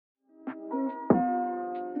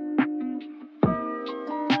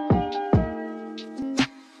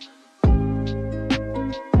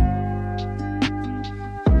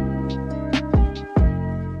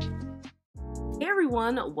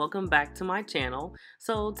everyone, welcome back to my channel.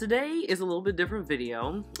 So today is a little bit different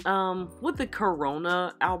video. With the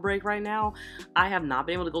corona outbreak right now, I have not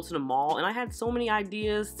been able to go to the mall, and I had so many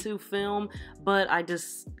ideas to film, but I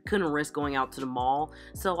just couldn't risk going out to the mall.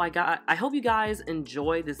 So I hope you guys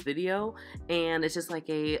enjoy this video, and it's just like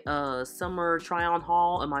a summer try-on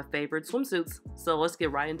haul of my favorite swimsuits. So let's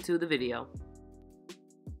get right into the video.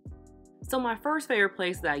 So my first favorite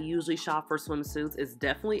place that I usually shop for swimsuits is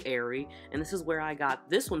definitely Aerie, and this is where I got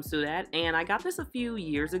this swimsuit at, and I got this a few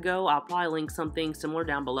years ago. I'll probably link something similar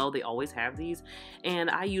down below. They always have these, and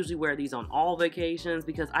I usually wear these on all vacations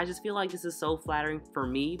because I just feel like this is so flattering for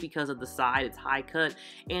me because of the side. It's high cut,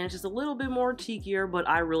 and it's just a little bit more cheekier, but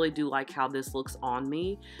I really do like how this looks on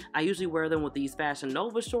me. I usually wear them with these Fashion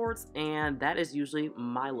Nova shorts, and that is usually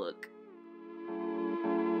my look.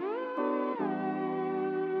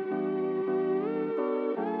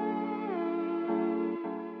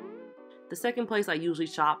 The second place I usually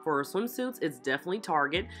shop for swimsuits is definitely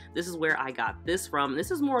Target. This is where I got this from. This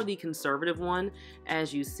is more of the conservative one.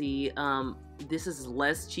 As you see, this is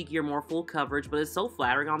less cheekier, more full coverage, but it's so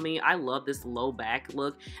flattering on me. I love this low back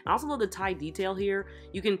look. I also love the tie detail here.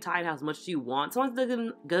 You can tie it as much as you want. Sometimes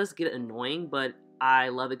it does get annoying, but I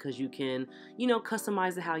love it because you can,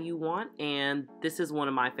 customize it how you want, and this is one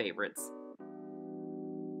of my favorites.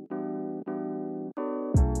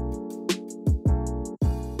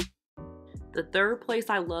 The third place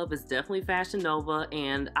I love is definitely Fashion Nova,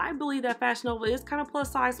 and I believe that Fashion Nova is kind of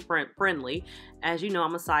plus size friendly. As you know,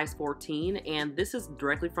 I'm a size 14, and this is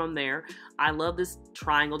directly from there. I love this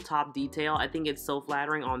triangle top detail. I think it's so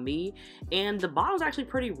flattering on me, and the bottom's actually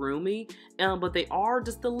pretty roomy, but they are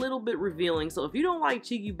just a little bit revealing. So if you don't like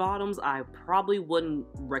cheeky bottoms, I probably wouldn't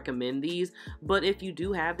recommend these, but if you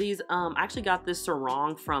do have these, I actually got this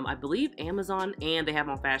sarong from, I believe, Amazon, and they have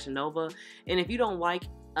them on Fashion Nova, and if you don't like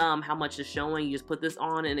how much is showing, you just put this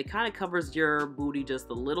on and it kind of covers your booty just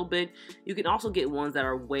a little bit. You can also get ones that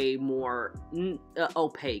are way more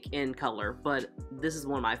opaque in color, but this is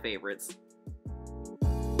one of my favorites.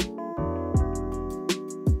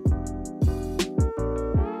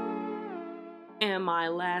 And my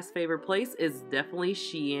last favorite place is definitely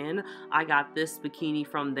Shein. I got this bikini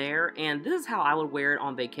from there, and this is how I would wear it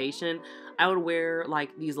on vacation. I would wear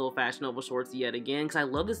like these little Fashion Nova shorts yet again because I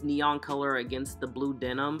love this neon color against the blue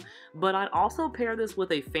denim, but I'd also pair this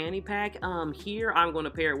with a fanny pack. Here I'm going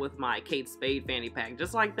to pair it with my Kate Spade fanny pack,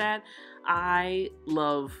 just like that. I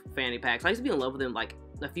love fanny packs. I used to be in love with them like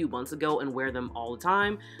a few months ago and wear them all the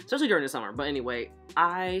time, especially during the summer. But anyway,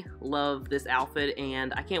 I love this outfit,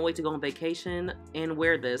 and I can't wait to go on vacation and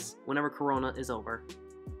wear this whenever Corona is over.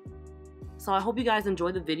 So I hope you guys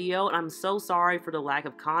enjoyed the video, and I'm so sorry for the lack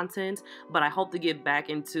of content, but I hope to get back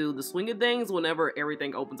into the swing of things whenever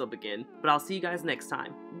everything opens up again. But I'll see you guys next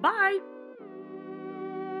time. Bye!